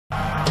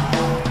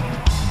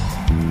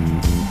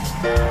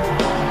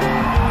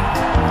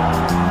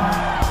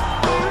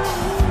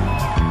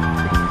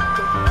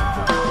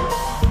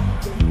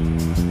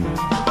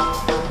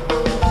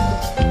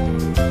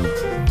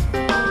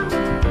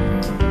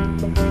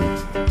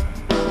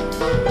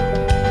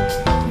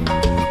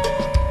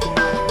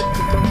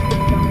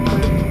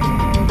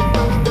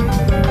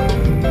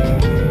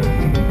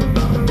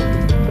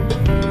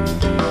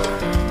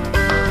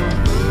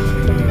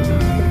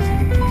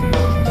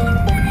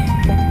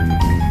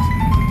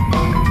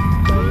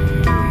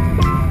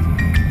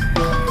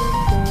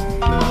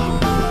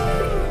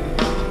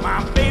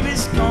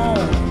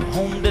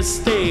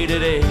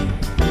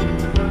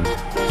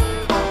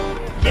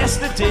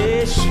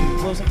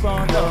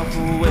far enough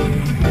away.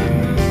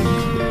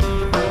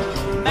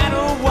 No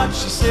matter what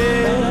she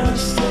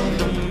says,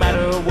 no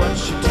matter what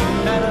you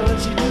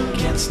do,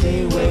 can't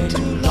stay away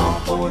too long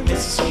for a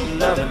Mississippi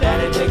love and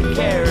daddy taking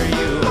care of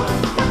you.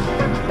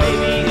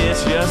 Baby,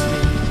 it's just me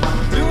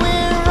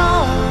doing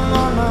wrong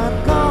on my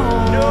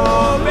own. No,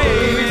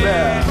 baby,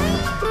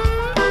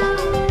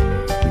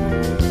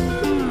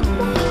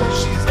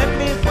 she's let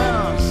me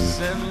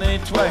once and me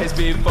twice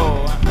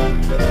before.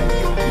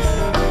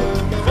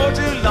 For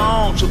too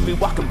long, she'll be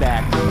walking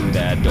back through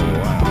that door.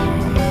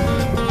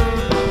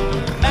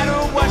 No matter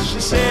what she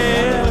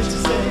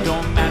says,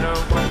 don't matter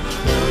what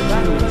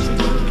you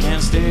do,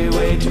 can't stay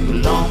away too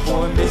long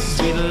for a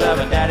Mississippi love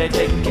and daddy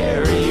taking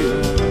care of you.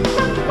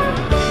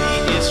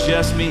 It's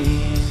just me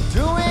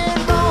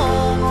doing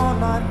wrong on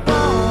my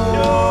own.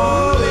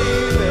 No,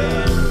 baby.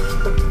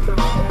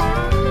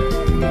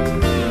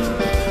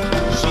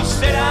 She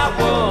said I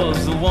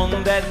was the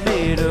one that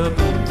made her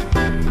blue.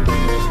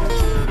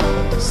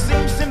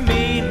 Seems to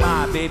me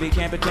my baby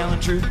can't be telling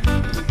truth.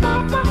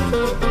 No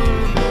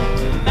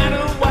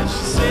matter what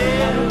she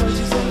said, no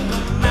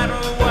matter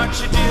what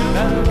you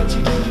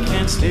do,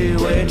 can't stay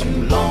away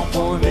too long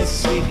for a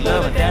Mississippi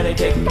love and daddy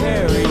taking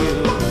care of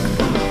you.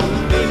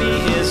 Baby,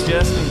 it's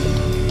just me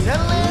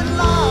telling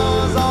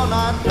lies all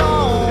night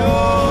long.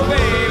 Oh,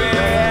 baby.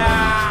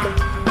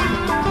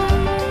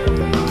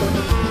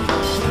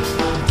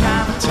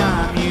 Time and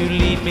time you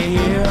leave me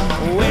here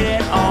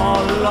waiting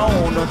all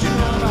alone, don't you know?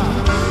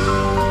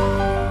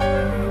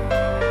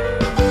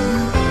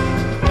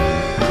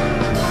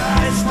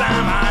 This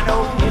time I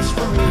know it's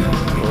for real.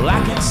 Well, I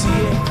can see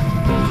it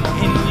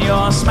in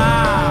your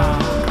smile.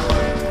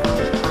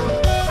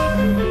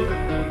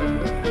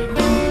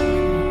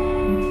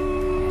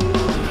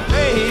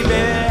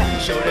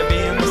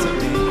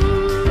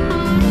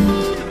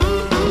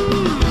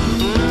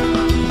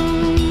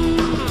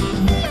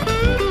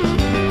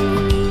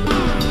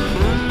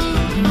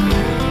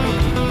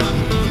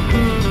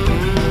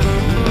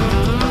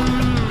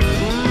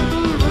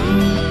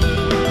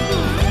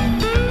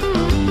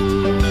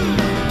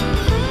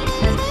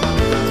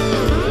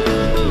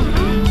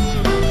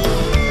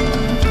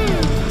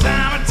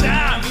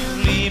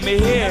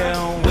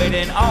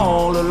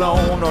 All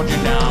alone, don't you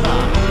know?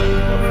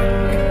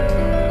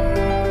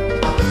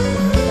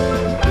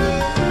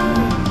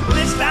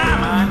 This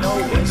time I know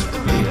it's for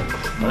real.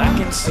 Well, I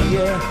can see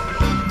it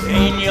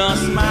in your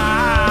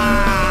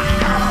smile.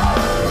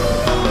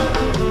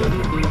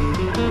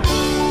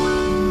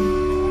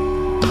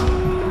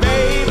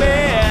 Baby,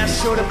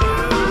 should have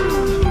been.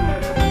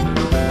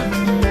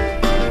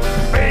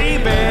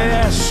 Baby,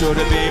 should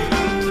have been.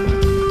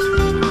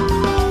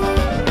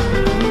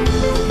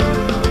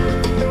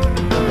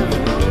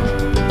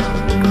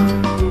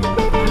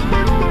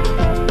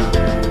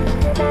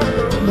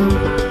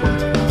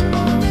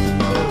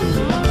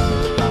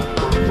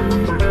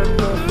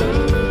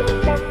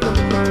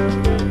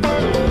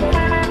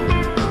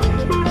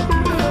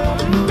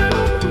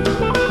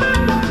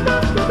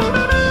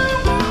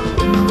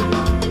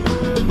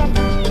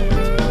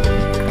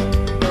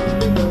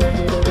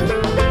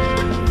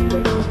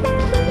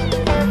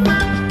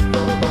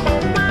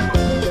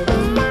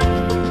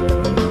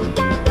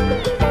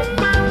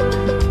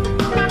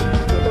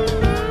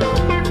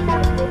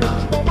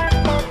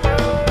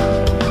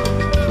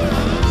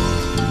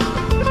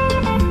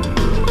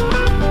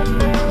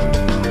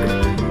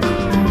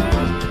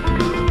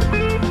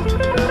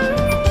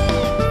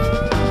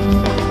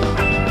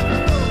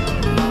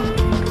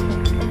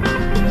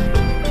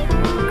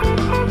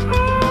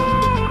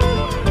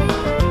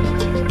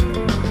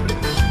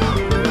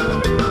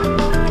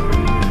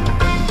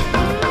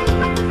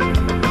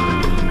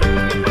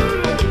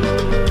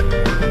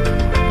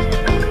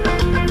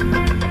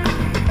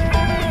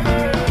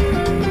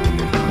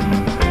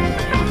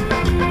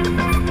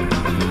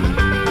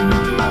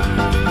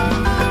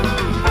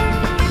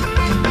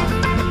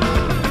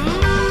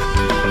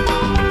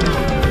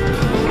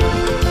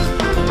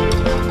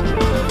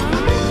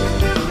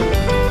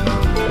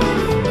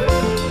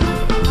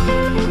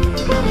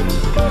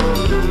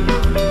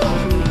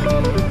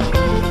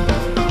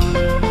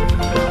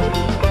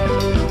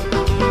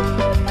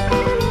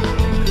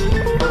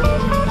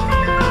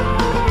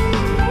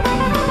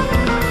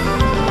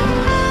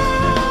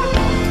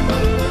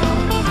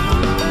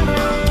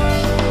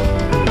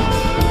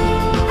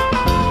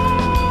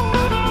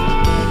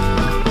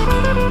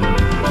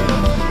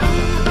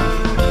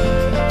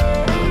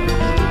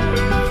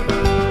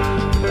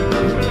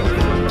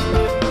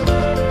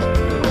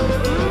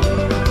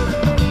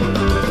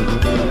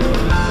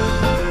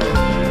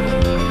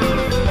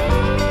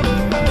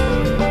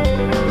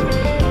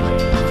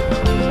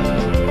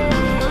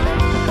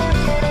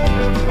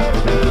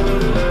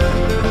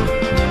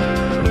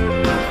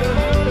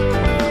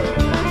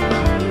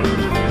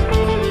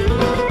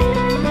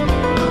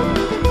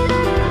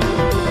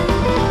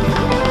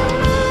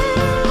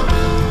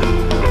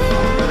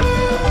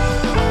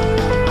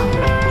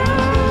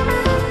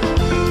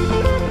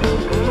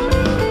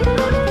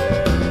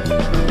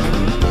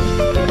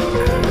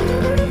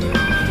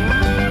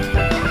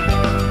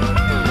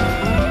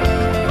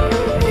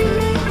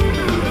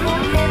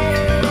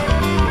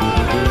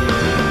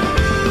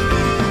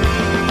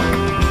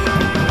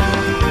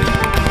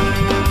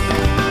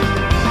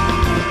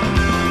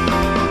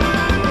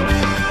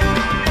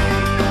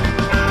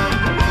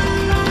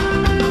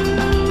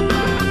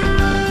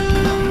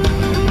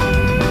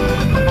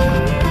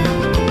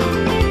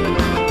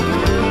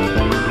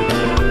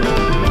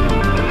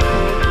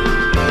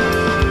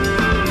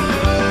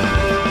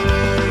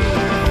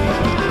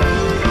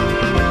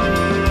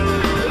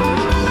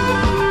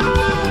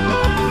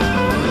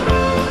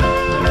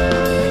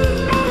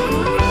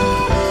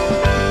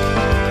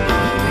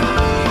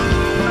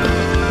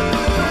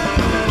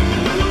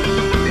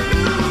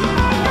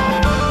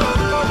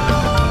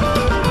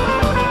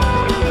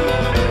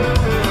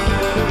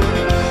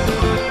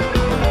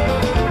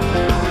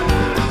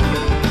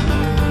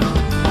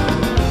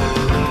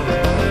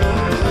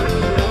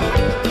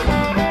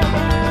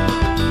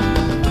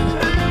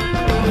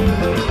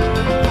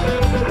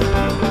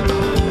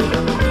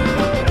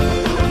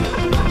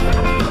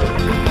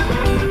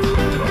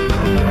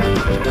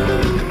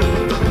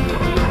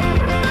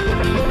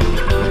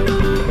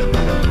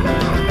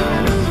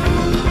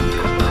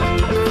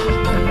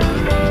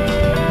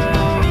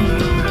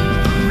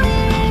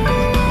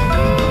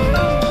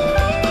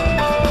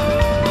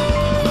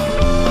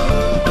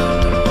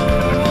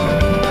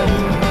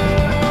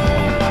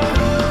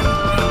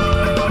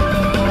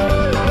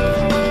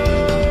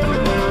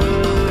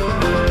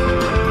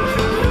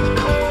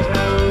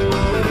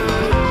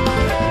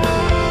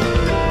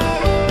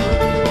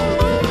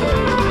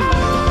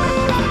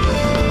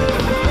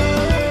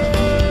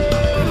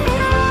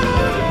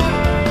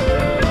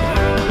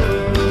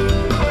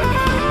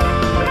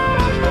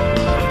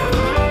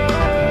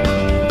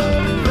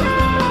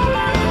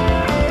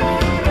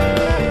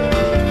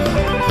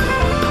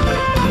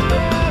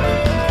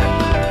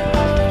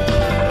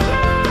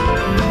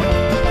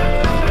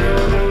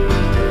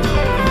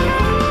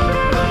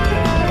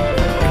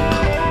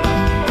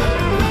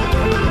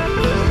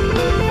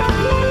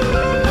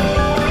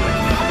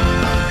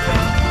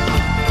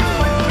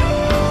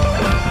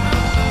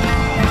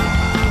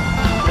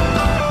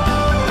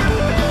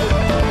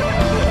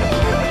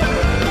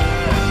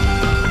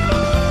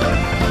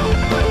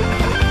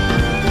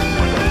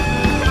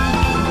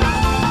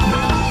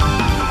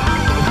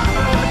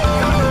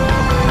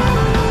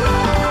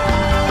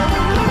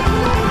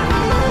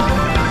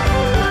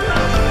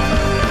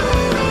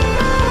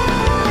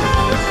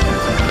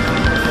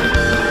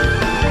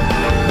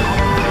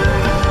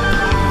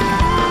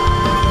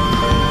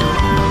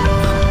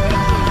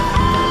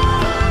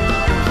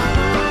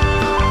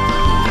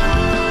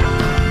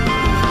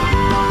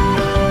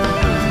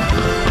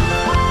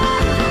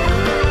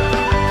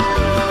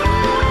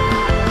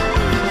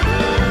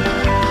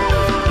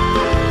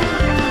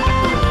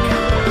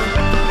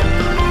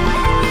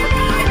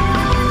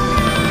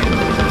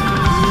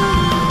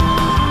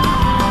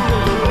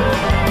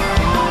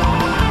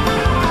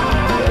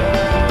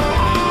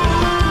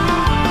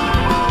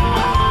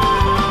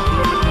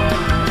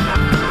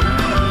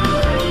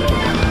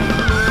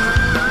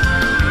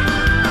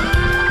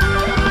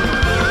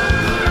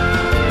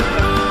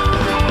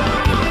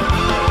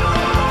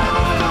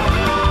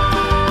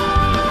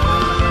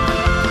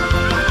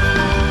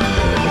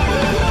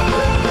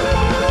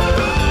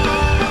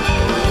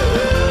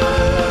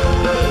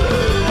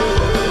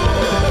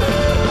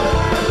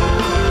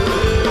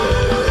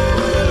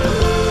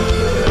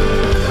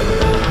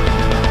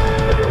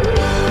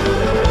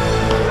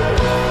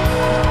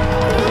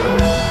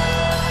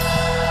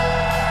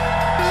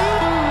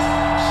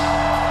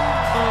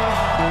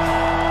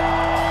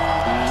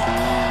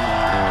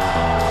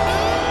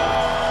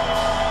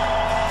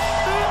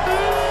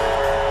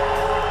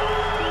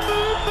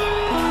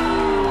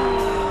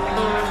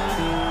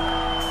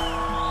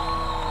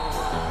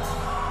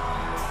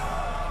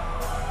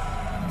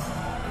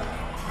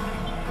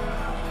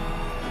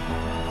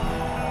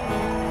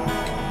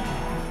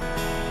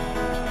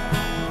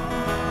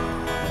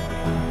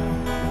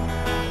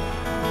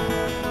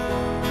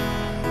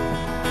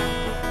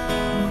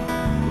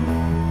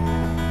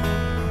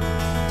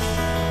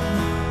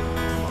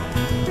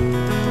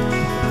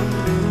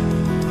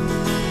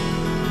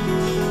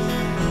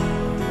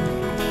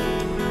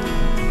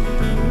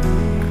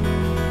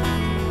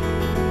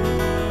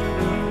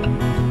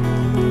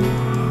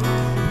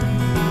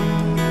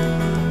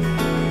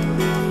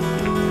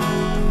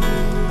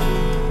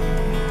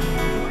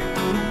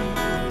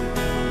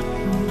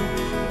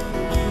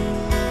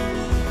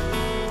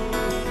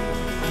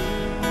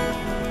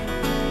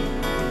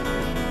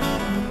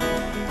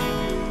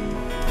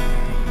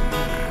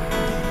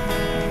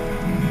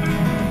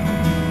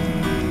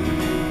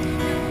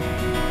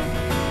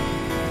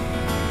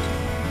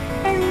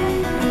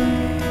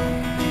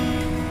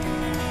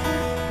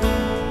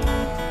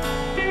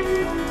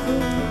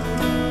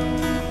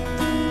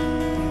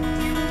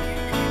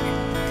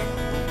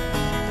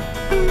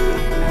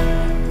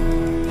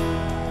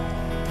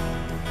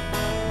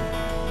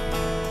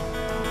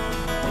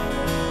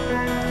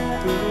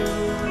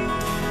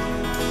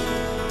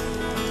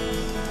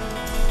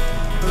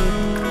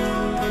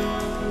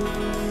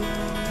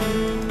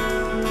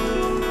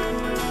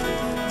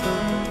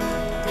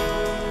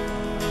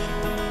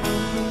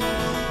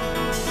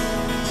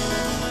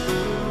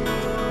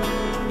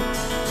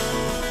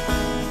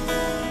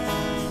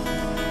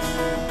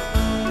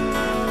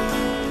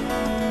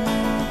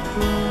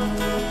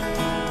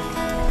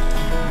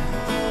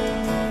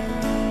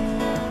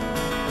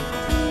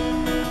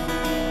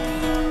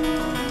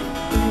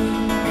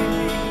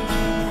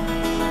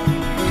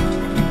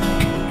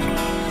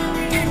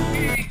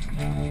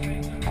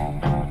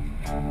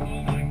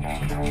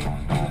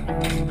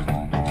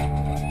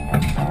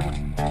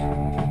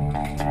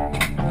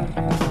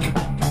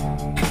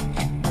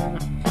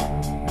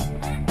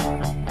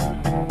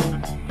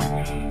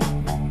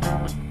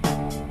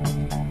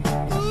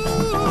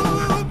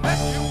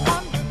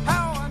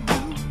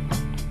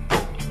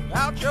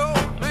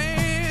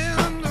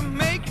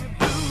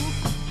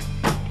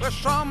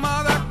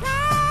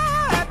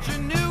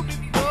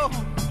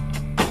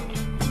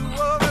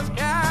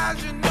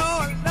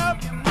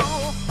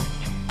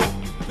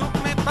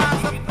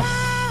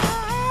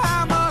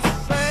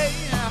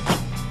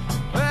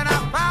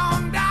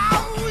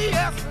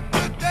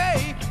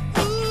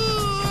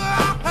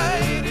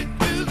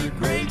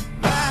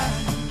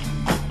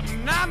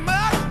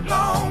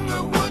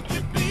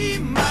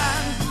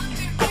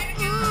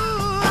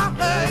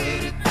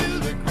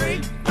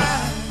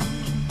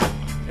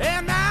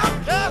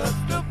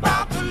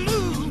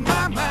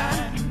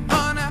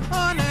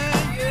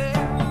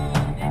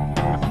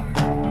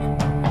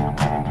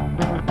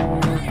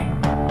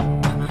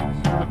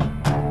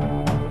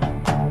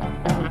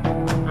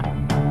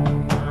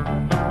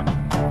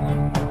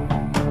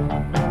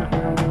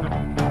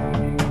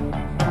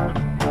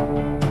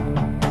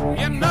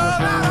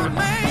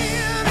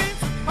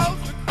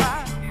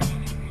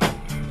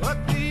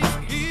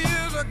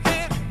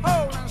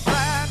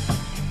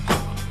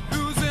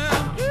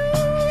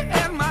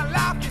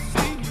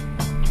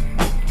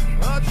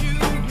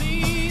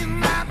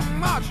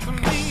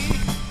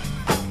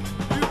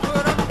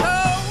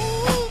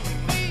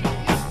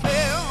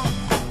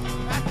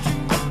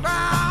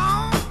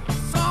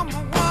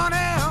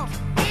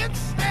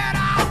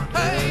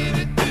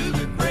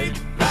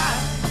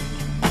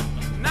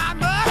 Not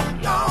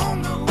much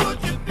longer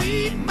would you be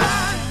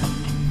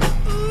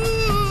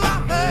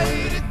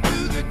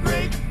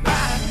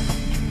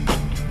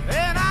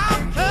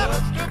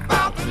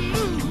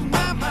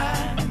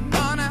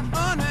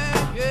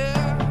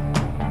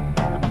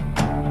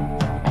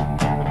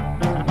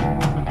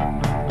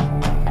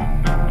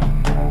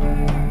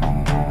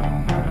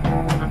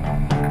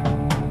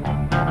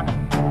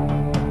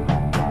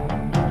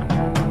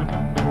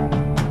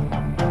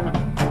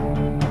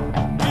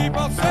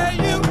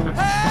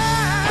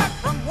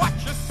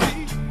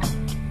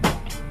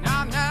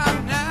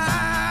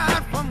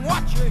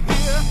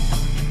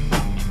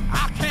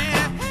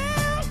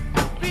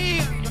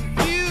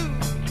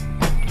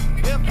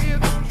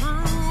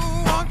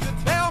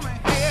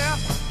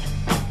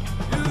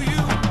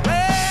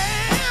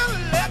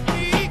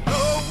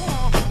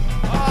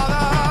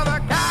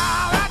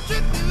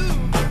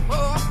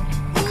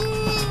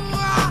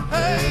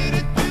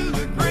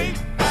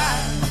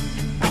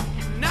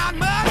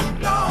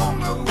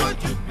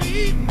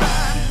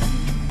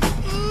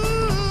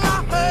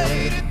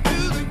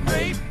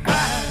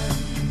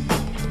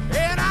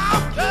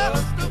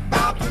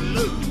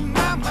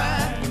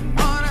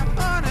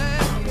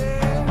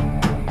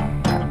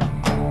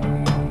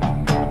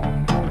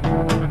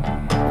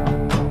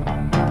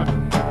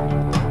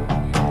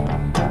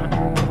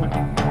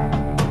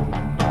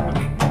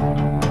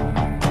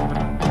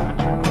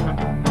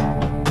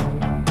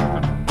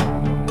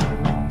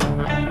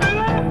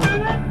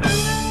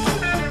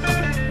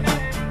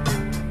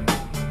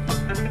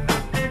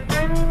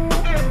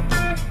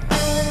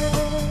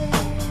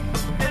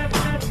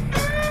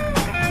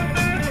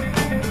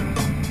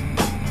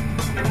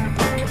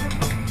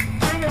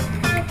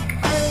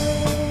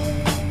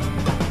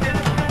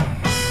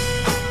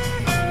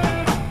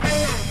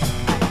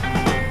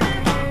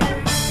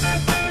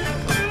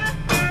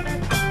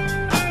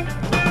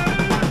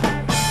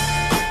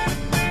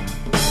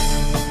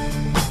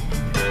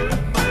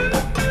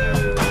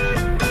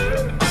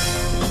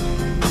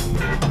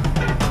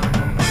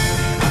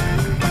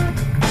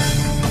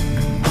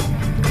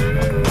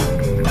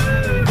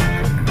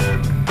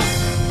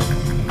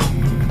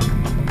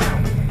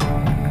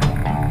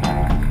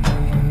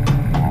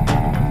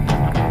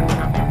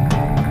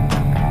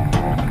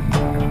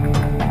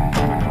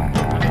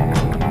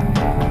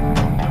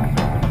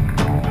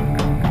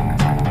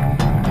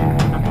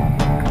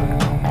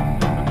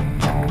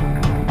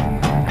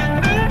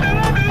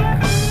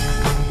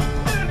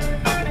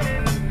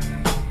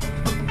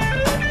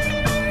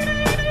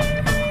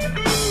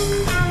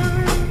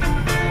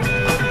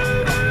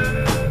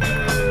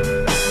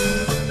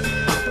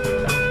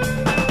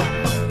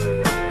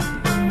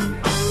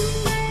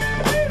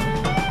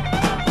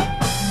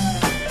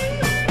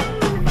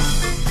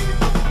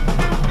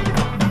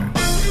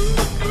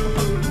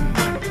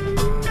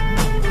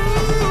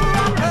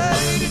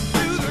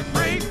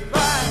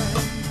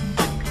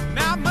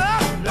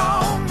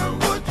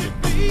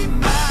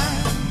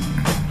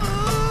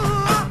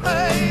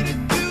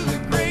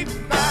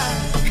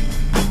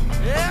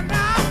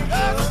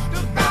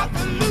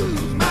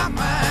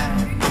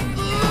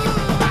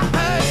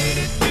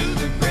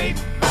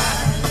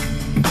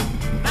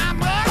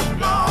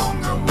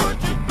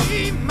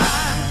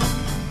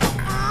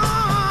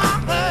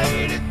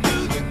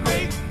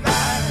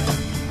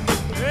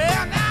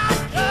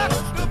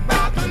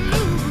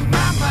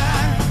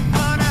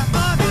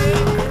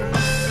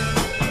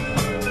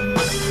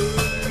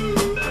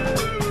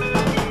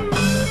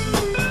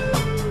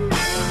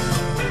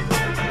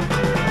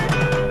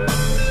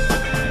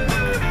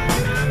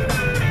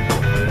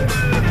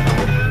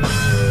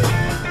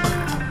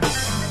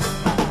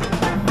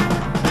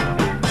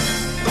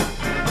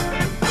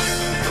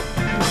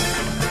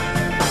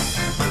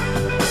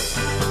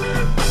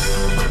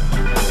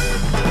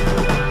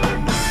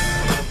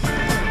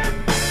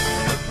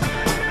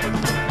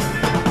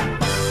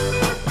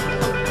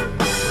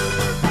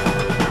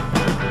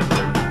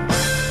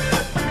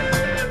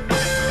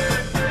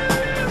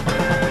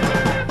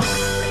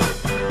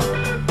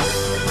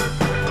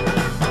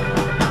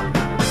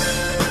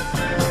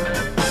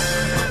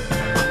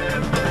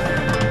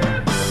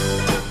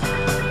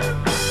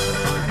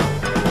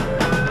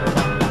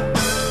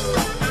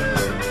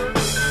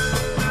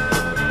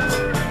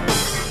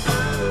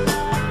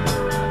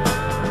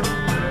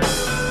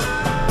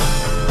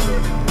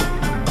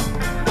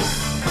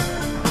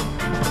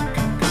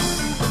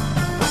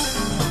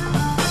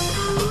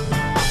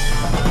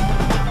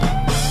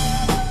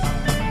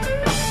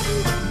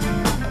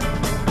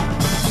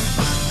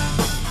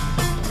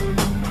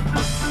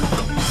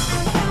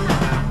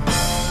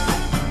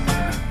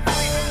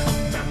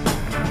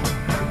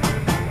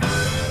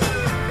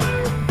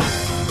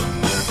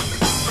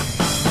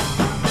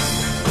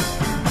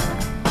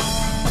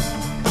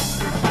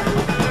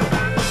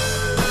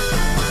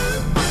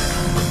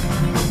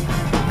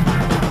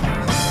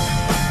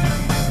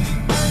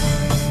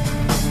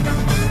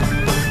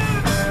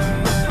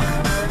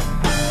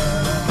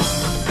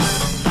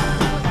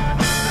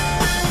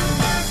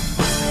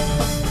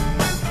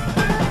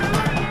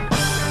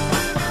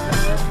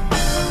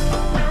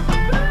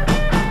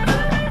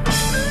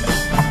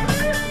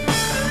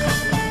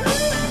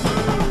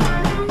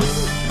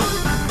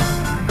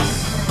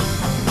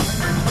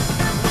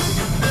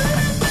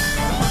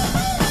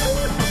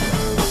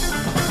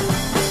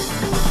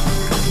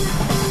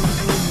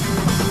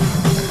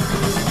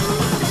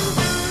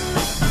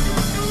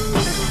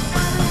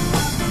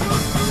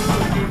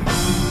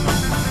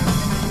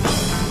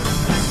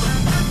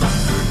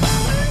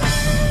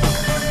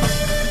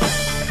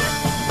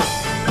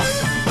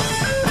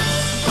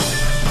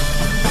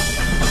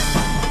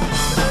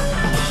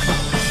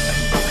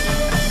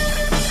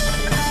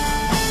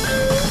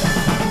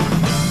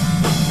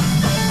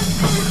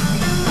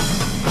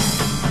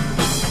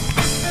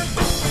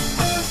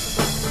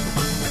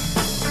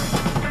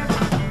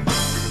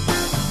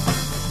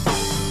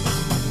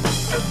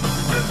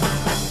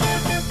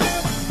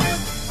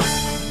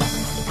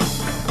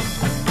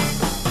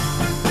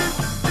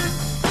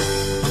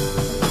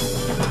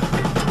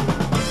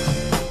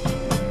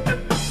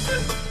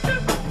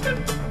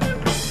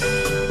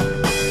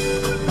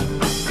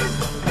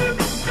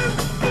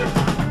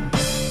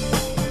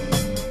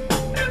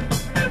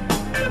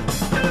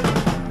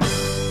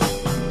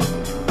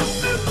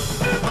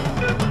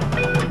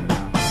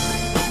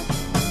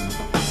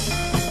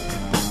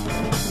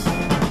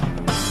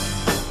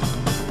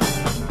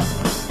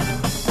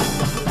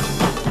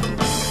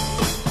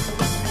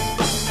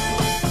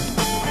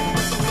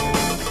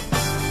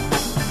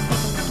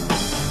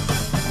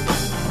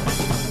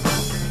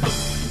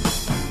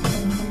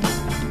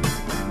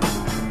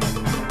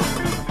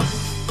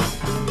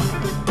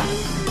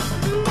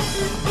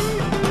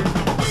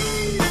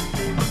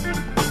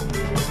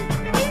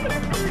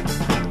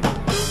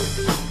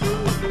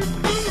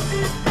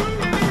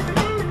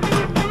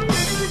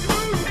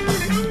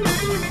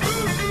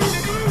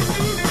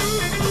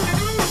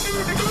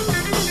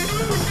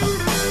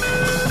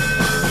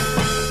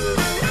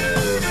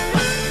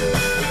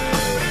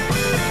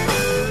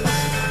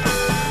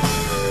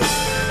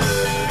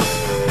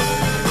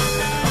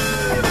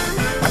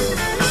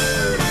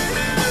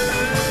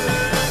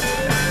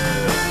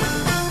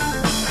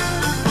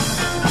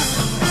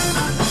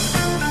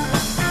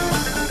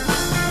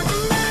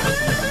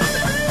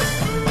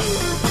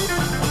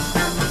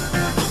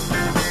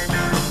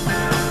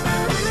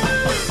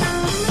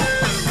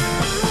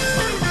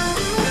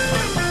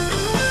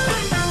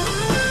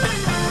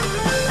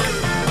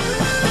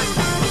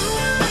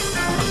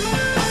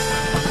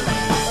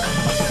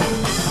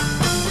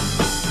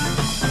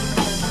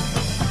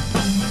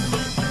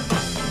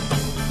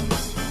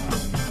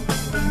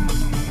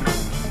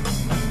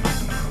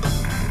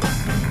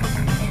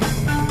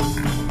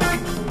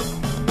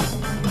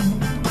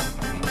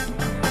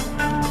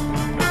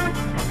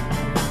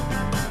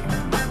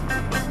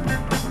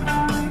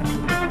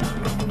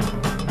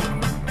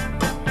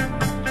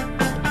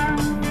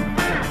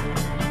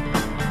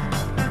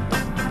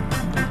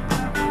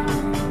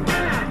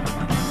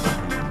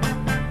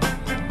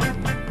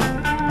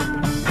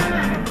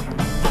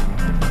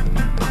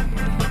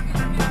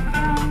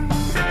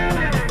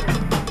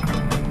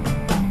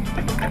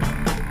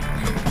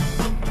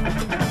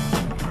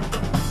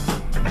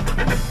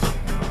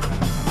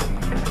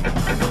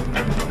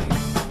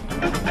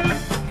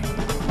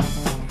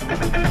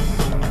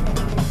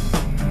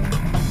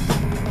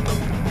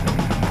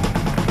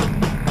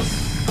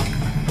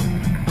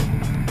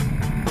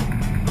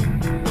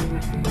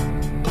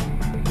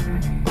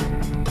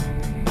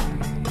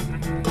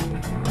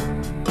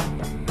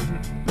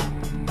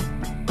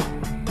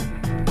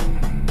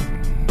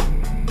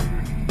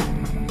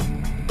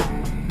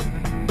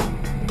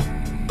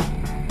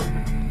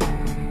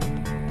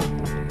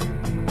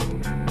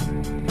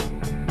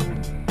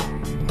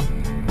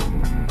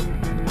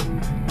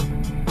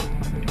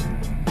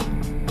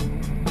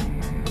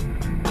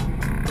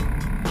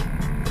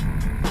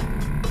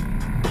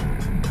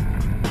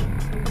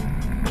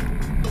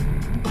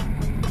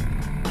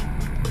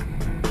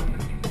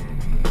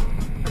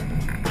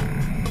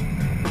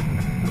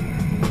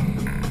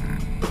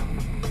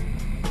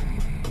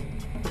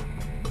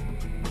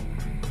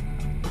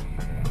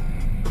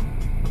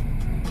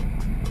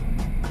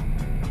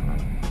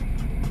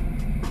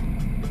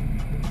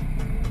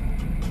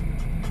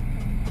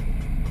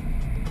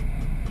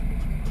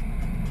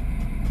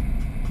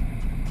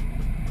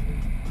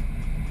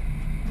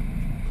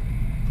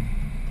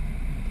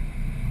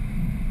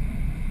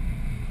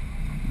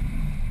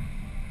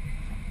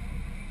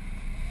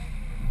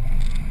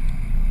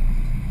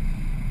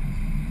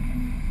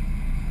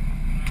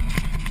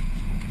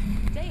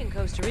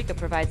Costa Rica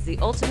provides the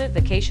ultimate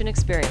vacation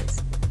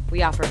experience.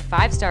 We offer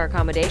 5-star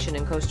accommodation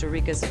in Costa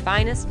Rica's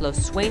finest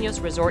Los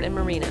Sueños Resort and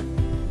Marina.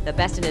 The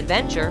best in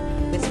adventure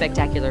with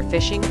spectacular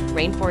fishing,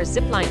 rainforest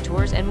zipline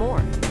tours, and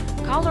more.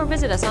 Call or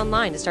visit us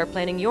online to start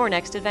planning your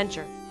next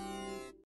adventure.